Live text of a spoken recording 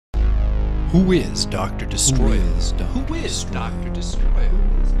Who is Dr. Destroyo? Who is Dr. Destroyo?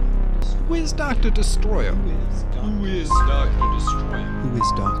 Who is Dr. Destroyo? Who is Dr. Destroyo? Who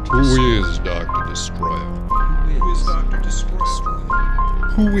is Dr. Who is Dr. Destroyo? Who is Dr.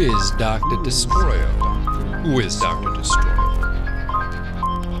 Destroyo? Who is Dr. Destroyo? Who is Dr. Destroyo?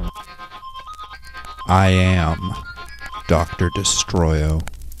 I am Dr. Destroyo.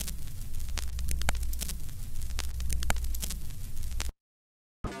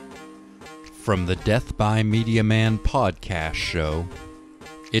 From the Death by Media Man podcast show,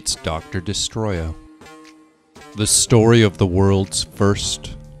 it's Dr. Destroyo. The story of the world's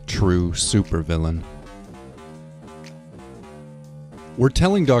first true supervillain. We're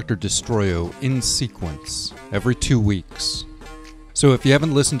telling Dr. Destroyo in sequence every 2 weeks. So if you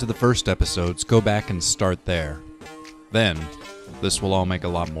haven't listened to the first episodes, go back and start there. Then, this will all make a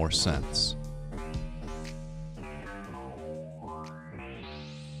lot more sense.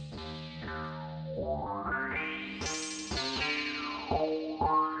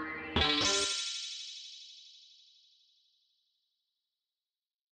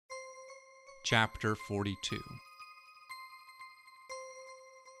 Chapter 42.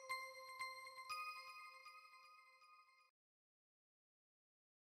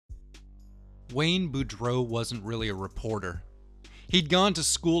 Wayne Boudreau wasn't really a reporter. He'd gone to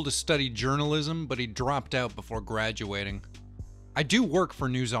school to study journalism, but he dropped out before graduating. I do work for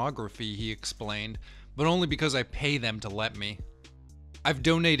newsography, he explained, but only because I pay them to let me. I've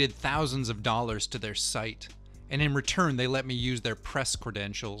donated thousands of dollars to their site, and in return they let me use their press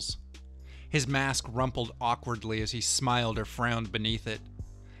credentials. His mask rumpled awkwardly as he smiled or frowned beneath it.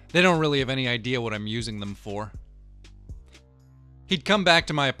 They don't really have any idea what I'm using them for. He'd come back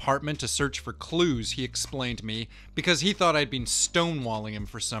to my apartment to search for clues, he explained to me, because he thought I'd been stonewalling him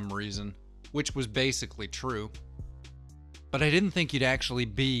for some reason, which was basically true. But I didn't think you'd actually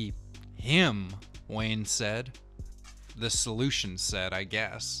be him, Wayne said. The solution said, I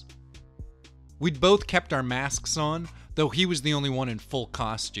guess. We'd both kept our masks on, though he was the only one in full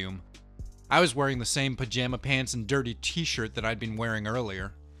costume. I was wearing the same pajama pants and dirty t-shirt that I'd been wearing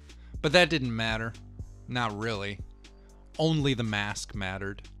earlier. But that didn't matter. Not really. Only the mask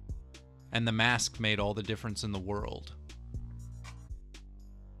mattered. And the mask made all the difference in the world.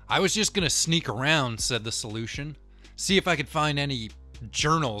 I was just gonna sneak around, said the solution. See if I could find any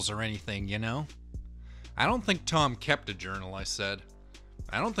journals or anything, you know? I don't think Tom kept a journal, I said.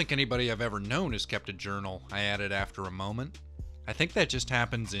 I don't think anybody I've ever known has kept a journal, I added after a moment. I think that just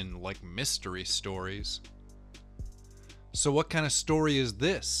happens in, like, mystery stories. So what kind of story is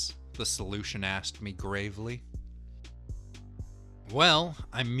this? The solution asked me gravely. Well,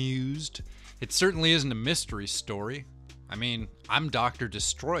 I mused. It certainly isn't a mystery story. I mean, I'm Dr.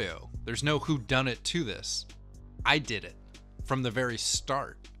 Destroyo. There's no whodunit to this. I did it. From the very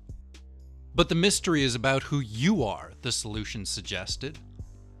start. But the mystery is about who you are, the solution suggested.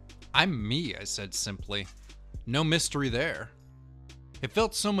 I'm me, I said simply. No mystery there. It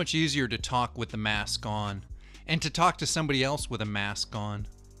felt so much easier to talk with the mask on, and to talk to somebody else with a mask on.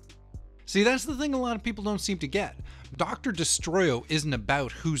 See, that's the thing a lot of people don't seem to get. Dr. Destroyo isn't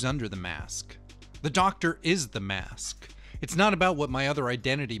about who's under the mask. The doctor is the mask. It's not about what my other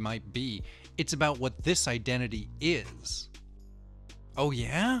identity might be. It's about what this identity is. Oh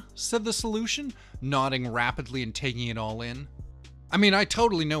yeah? Said the solution, nodding rapidly and taking it all in. I mean, I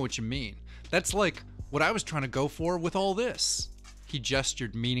totally know what you mean. That's like what I was trying to go for with all this. He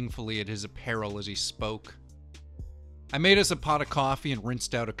gestured meaningfully at his apparel as he spoke. I made us a pot of coffee and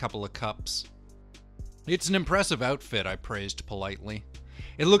rinsed out a couple of cups. It's an impressive outfit, I praised politely.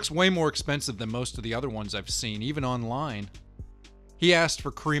 It looks way more expensive than most of the other ones I've seen, even online. He asked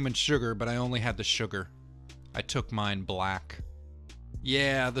for cream and sugar, but I only had the sugar. I took mine black.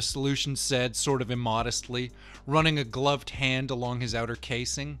 Yeah, the solution said, sort of immodestly, running a gloved hand along his outer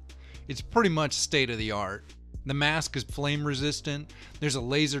casing. It's pretty much state-of-the-art. The mask is flame resistant, there's a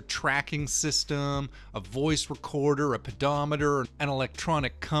laser tracking system, a voice recorder, a pedometer, an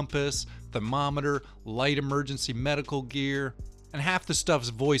electronic compass, thermometer, light emergency medical gear, and half the stuff's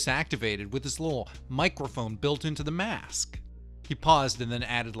voice activated with this little microphone built into the mask. He paused and then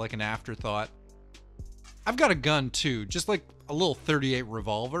added like an afterthought. I've got a gun too, just like a little .38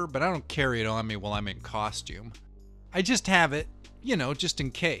 revolver, but I don't carry it on me while I'm in costume. I just have it, you know, just in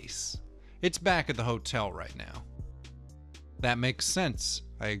case. It's back at the hotel right now. That makes sense,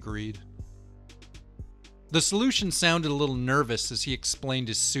 I agreed. The solution sounded a little nervous as he explained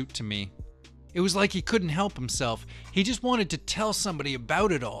his suit to me. It was like he couldn't help himself. He just wanted to tell somebody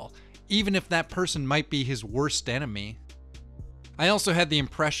about it all, even if that person might be his worst enemy. I also had the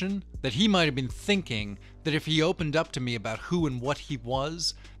impression that he might have been thinking that if he opened up to me about who and what he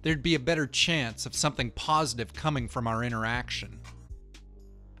was, there'd be a better chance of something positive coming from our interaction.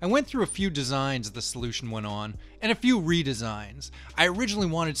 I went through a few designs, the solution went on, and a few redesigns. I originally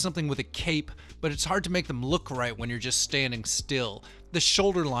wanted something with a cape, but it's hard to make them look right when you're just standing still. The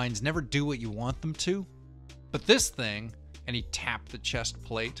shoulder lines never do what you want them to. But this thing, and he tapped the chest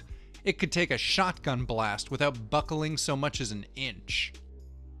plate, it could take a shotgun blast without buckling so much as an inch.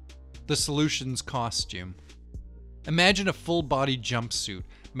 The solution's costume. Imagine a full-body jumpsuit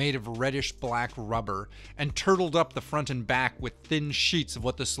made of reddish-black rubber and turtled up the front and back with thin sheets of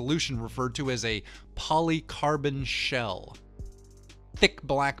what the solution referred to as a polycarbon shell. Thick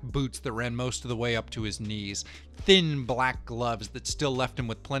black boots that ran most of the way up to his knees, thin black gloves that still left him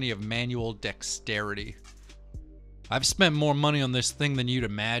with plenty of manual dexterity. "I've spent more money on this thing than you'd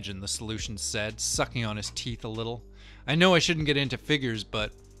imagine," the solution said, sucking on his teeth a little. "I know I shouldn't get into figures,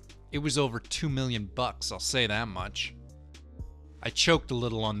 but it was over $2 million, I'll say that much." I choked a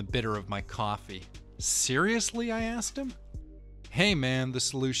little on the bitter of my coffee. "Seriously?" I asked him. "Hey man," the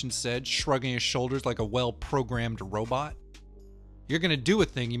solution said, shrugging his shoulders like a well-programmed robot. "You're gonna do a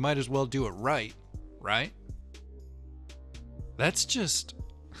thing, you might as well do it right, right?" That's just...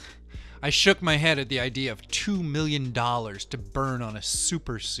 I shook my head at the idea of $2 million to burn on a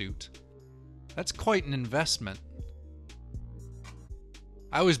supersuit. That's quite an investment.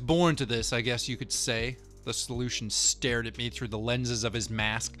 "I was born to this, I guess you could say." The solution stared at me through the lenses of his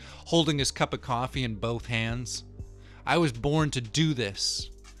mask, holding his cup of coffee in both hands. "I was born to do this,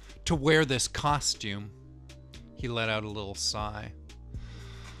 to wear this costume." He let out a little sigh.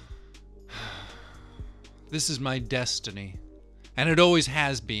 "This is my destiny, and it always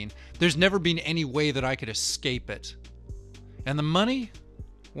has been. There's never been any way that I could escape it. And the money?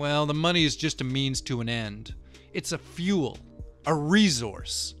 Well, the money is just a means to an end. It's a fuel, a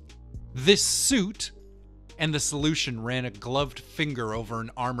resource. This suit..." And the solution ran a gloved finger over an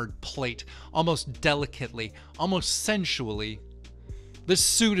armored plate, almost delicately, almost sensually. "This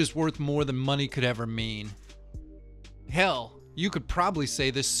suit is worth more than money could ever mean. Hell, you could probably say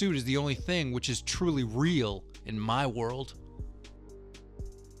this suit is the only thing which is truly real in my world."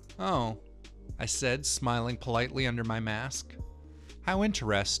 "Oh," I said, smiling politely under my mask. "How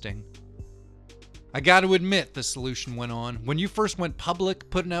interesting." "I gotta admit," the solution went on, "when you first went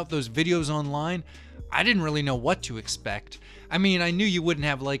public putting out those videos online, I didn't really know what to expect. I mean, I knew you wouldn't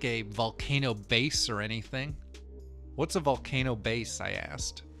have like a volcano base or anything." "What's a volcano base?" I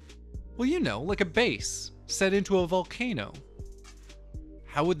asked. "Well, you know, like a base set into a volcano."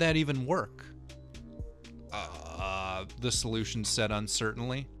 "How would that even work?" The solution said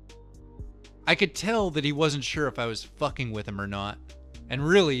uncertainly. I could tell that he wasn't sure if I was fucking with him or not, and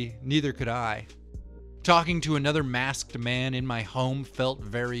really, neither could I. Talking to another masked man in my home felt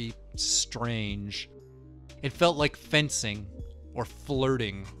very strange. It felt like fencing or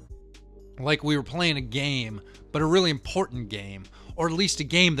flirting. Like we were playing a game, but a really important game, or at least a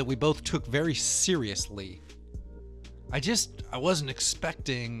game that we both took very seriously. I wasn't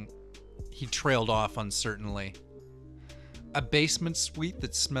expecting... He trailed off uncertainly. "A basement suite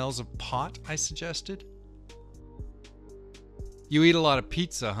that smells of pot," I suggested. "You eat a lot of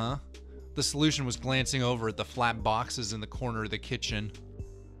pizza, huh?" The solution was glancing over at the flat boxes in the corner of the kitchen.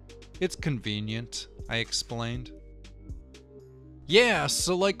 "It's convenient," I explained. "Yeah,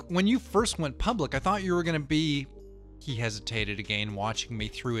 so like when you first went public, I thought you were gonna be..." He hesitated again, watching me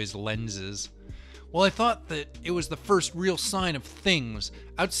through his lenses. "Well, I thought that it was the first real sign of things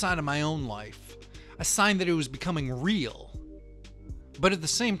outside of my own life. A sign that it was becoming real. But at the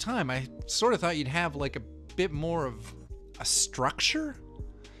same time, I sort of thought you'd have like a bit more of a structure?"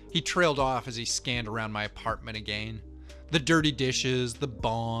 He trailed off as he scanned around my apartment again. The dirty dishes, the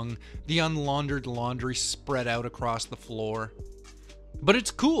bong, the unlaundered laundry spread out across the floor. "But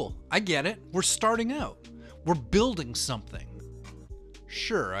it's cool. I get it. We're starting out. We're building something."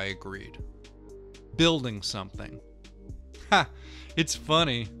 "Sure," I agreed. "Building something." "Ha! It's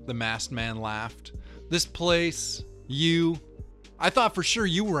funny," the masked man laughed. "This place, you... I thought for sure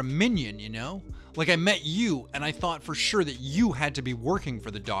you were a minion, you know? Like I met you, and I thought for sure that you had to be working for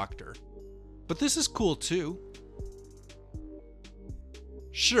the doctor. But this is cool too."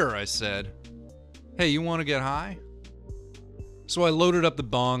 "Sure," I said. "Hey, you want to get high?" So I loaded up the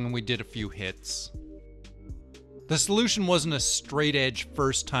bong and we did a few hits. The solution wasn't a straight-edge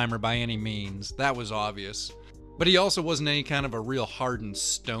first-timer by any means, that was obvious. But he also wasn't any kind of a real hardened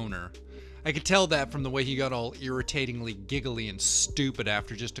stoner. I could tell that from the way he got all irritatingly giggly and stupid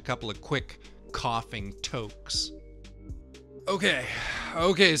after just a couple of quick, coughing tokes. Okay,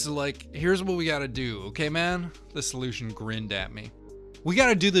 so like, here's what we gotta do, okay man? The solution grinned at me. "We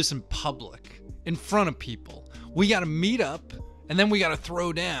gotta do this in public. in front of people. We gotta meet up, and then we gotta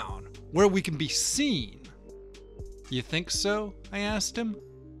throw down, where we can be seen. You think so? I asked him.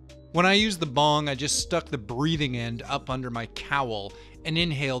 When I used the bong, I just stuck the breathing end up under my cowl and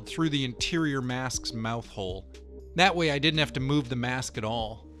inhaled through the interior mask's mouth hole. That way I didn't have to move the mask at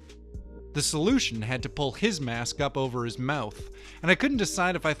all. The solution had to pull his mask up over his mouth, and I couldn't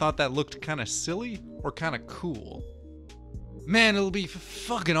decide if I thought that looked kinda silly or kinda cool. Man, it'll be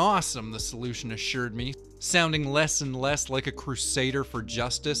fucking awesome, the solution assured me, sounding less and less like a crusader for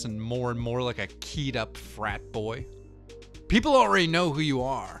justice and more like a keyed up frat boy. People already know who you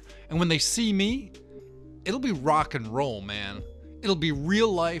are, and when they see me, it'll be rock and roll, man. It'll be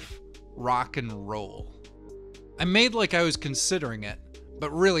real life rock and roll. I made like I was considering it,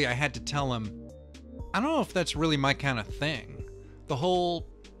 but really I had to tell him, I don't know if that's really my kind of thing. The whole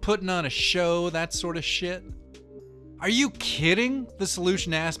putting on a show, that sort of shit. Are you kidding? The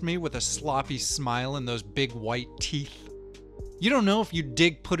solution asked me with a sloppy smile and those big white teeth. You don't know if you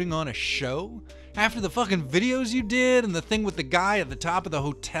dig putting on a show? After the fucking videos you did and the thing with the guy at the top of the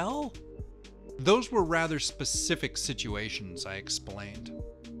hotel? Those were rather specific situations, I explained.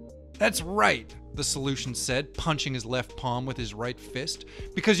 That's right, the solution said, punching his left palm with his right fist.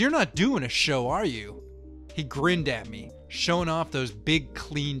 Because you're not doing a show, are you? He grinned at me, showing off those big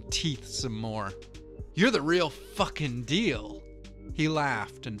clean teeth some more. You're the real fucking deal. He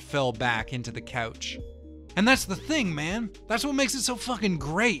laughed and fell back into the couch. And that's the thing, man. That's what makes it so fucking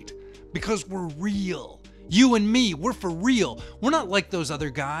great. Because we're real. You and me, we're for real. We're not like those other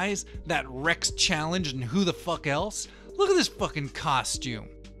guys, that Rex Challenge and who the fuck else. Look at this fucking costume.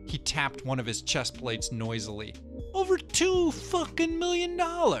 He tapped one of his chest plates noisily. Over $2 fucking million.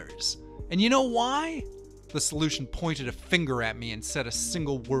 And you know why? The solution pointed a finger at me and said a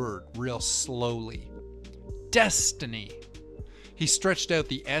single word real slowly. Destiny. He stretched out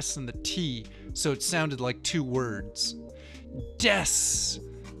the S and the T so it sounded like two words.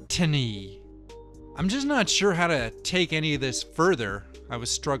 Destiny. I'm just not sure how to take any of this further. I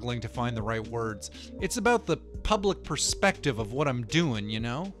was struggling to find the right words. It's about the public perspective of what I'm doing, you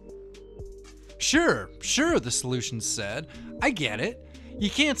know? Sure, the solution said. I get it. You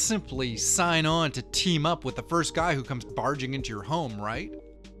can't simply sign on to team up with the first guy who comes barging into your home, right?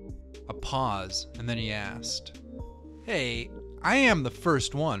 A pause, and then he asked, Hey, I am the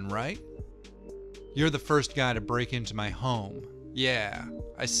first one, right? You're the first guy to break into my home. Yeah,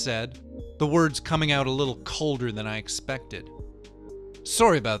 I said, the words coming out a little colder than I expected.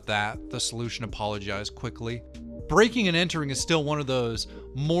 Sorry about that, the solution apologized quickly. Breaking and entering is still one of those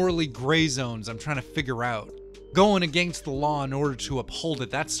morally gray zones I'm trying to figure out. Going against the law in order to uphold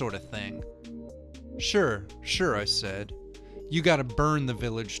it, that sort of thing. Sure, I said. You gotta burn the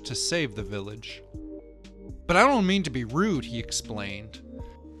village to save the village. But I don't mean to be rude, he explained.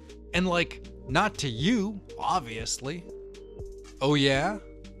 And not to you, obviously. Oh yeah?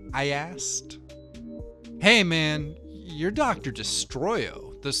 I asked. Hey man, you're Dr.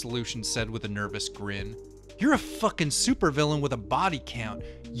 Destroyo, the solution said with a nervous grin. You're a fucking supervillain with a body count.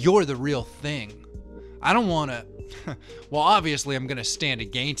 You're the real thing. I don't wanna... Well, obviously I'm gonna stand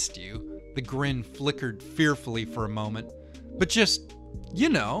against you. The grin flickered fearfully for a moment. But just,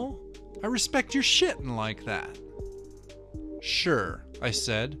 I respect your shitting like that. Sure, I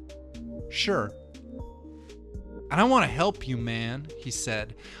said. Sure. And I want to help you, man, he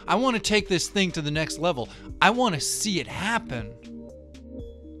said. I want to take this thing to the next level. I want to see it happen.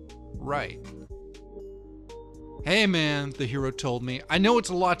 Right. Hey, man, the hero told me. I know it's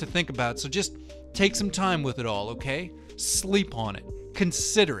a lot to think about, so just take some time with it all, okay? Sleep on it.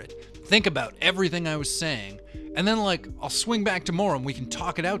 Consider it. Think about everything I was saying. And then, I'll swing back tomorrow and we can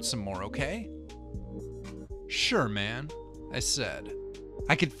talk it out some more, okay? Sure, man, I said.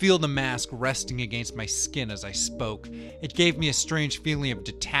 I could feel the mask resting against my skin as I spoke. It gave me a strange feeling of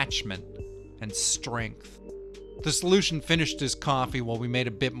detachment and strength. The solution finished his coffee while we made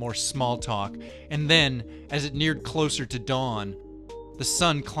a bit more small talk, and then, as it neared closer to dawn, the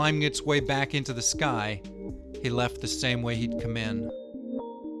sun climbing its way back into the sky, he left the same way he'd come in.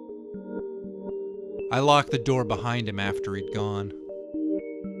 I locked the door behind him after he'd gone.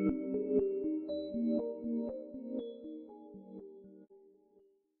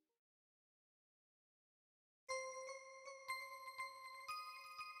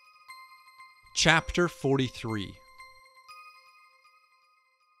 Chapter 43.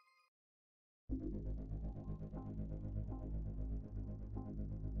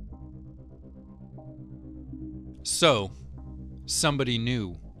 So, somebody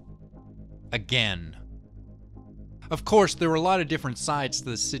new. Again. Of course, there were a lot of different sides to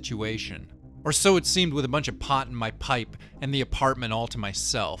the situation. Or so it seemed with a bunch of pot in my pipe and the apartment all to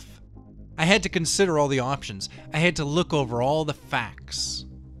myself. I had to consider all the options. I had to look over all the facts.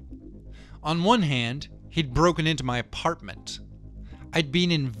 On one hand, he'd broken into my apartment. I'd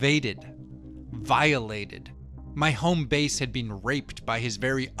been invaded, violated. My home base had been raped by his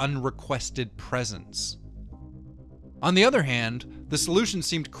very unrequested presence. On the other hand, the solution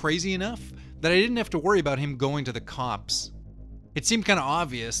seemed crazy enough that I didn't have to worry about him going to the cops. It seemed kind of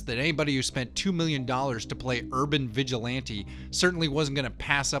obvious that anybody who spent $2 million to play urban vigilante certainly wasn't going to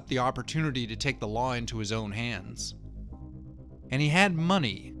pass up the opportunity to take the law into his own hands. And he had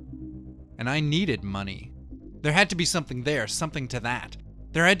money. And I needed money. There had to be something there, something to that.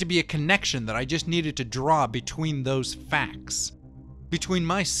 There had to be a connection that I just needed to draw between those facts. Between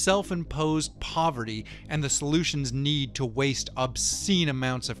my self-imposed poverty and the solution's need to waste obscene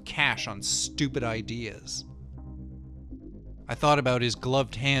amounts of cash on stupid ideas. I thought about his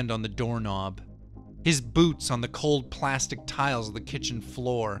gloved hand on the doorknob, his boots on the cold plastic tiles of the kitchen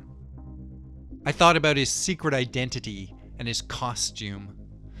floor. I thought about his secret identity and his costume,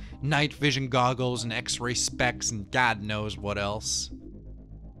 night vision goggles and x-ray specs and God knows what else.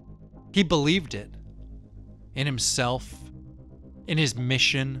 He believed it. In himself, in his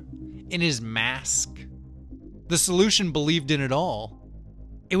mission, in his mask. The solution believed in it all.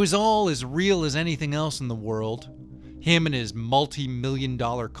 It was all as real as anything else in the world. Him and his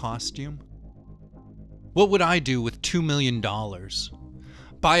multi-million-dollar costume. What would I do with $2 million?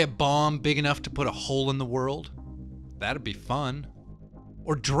 Buy a bomb big enough to put a hole in the world? That'd be fun.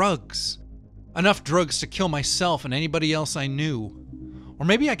 Or drugs. Enough drugs to kill myself and anybody else I knew. Or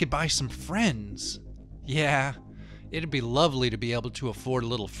maybe I could buy some friends. Yeah, it'd be lovely to be able to afford a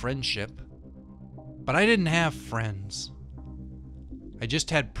little friendship. But I didn't have friends. I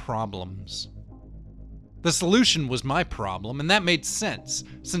just had problems. The solution was my problem, and that made sense,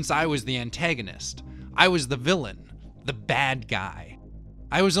 since I was the antagonist. I was the villain, the bad guy.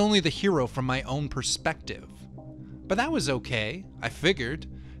 I was only the hero from my own perspective. But that was okay, I figured,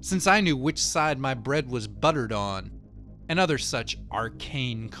 since I knew which side my bread was buttered on, and other such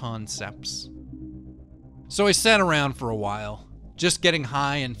arcane concepts. So I sat around for a while, just getting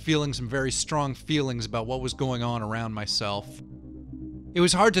high and feeling some very strong feelings about what was going on around myself. It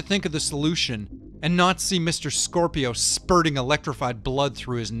was hard to think of the solution and not see Mr. Scorpio spurting electrified blood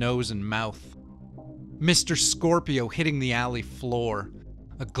through his nose and mouth. Mr. Scorpio hitting the alley floor,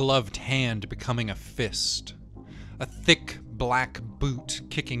 a gloved hand becoming a fist, a thick black boot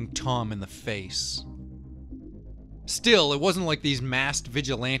kicking Tom in the face. Still, it wasn't like these masked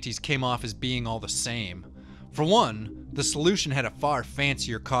vigilantes came off as being all the same. For one, the solution had a far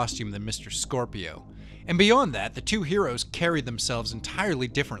fancier costume than Mr. Scorpio, and beyond that, the two heroes carried themselves entirely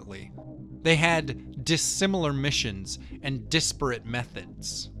differently. They had dissimilar missions and disparate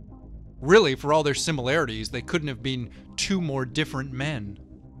methods. Really, for all their similarities, they couldn't have been two more different men.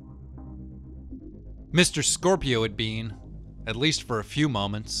 Mr. Scorpio had been, at least for a few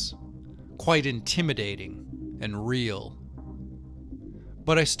moments, quite intimidating and real.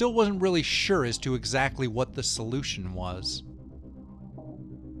 But I still wasn't really sure as to exactly what the solution was.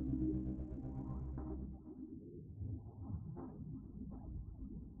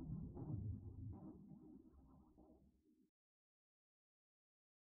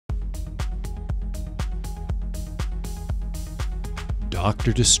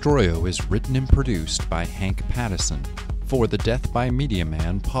 Dr. Destroyo is written and produced by Hank Pattison for the Death by Media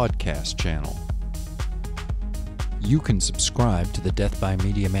Man podcast channel. You can subscribe to the Death by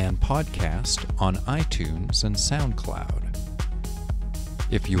Media Man podcast on iTunes and SoundCloud.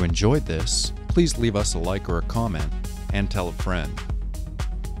 If you enjoyed this, please leave us a like or a comment and tell a friend.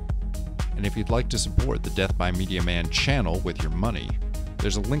 And if you'd like to support the Death by Media Man channel with your money,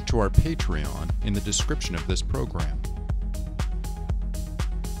 there's a link to our Patreon in the description of this program.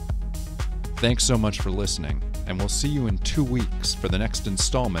 Thanks so much for listening, and we'll see you in 2 weeks for the next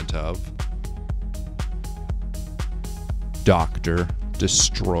installment of Dr.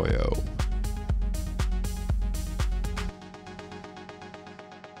 Destroyo.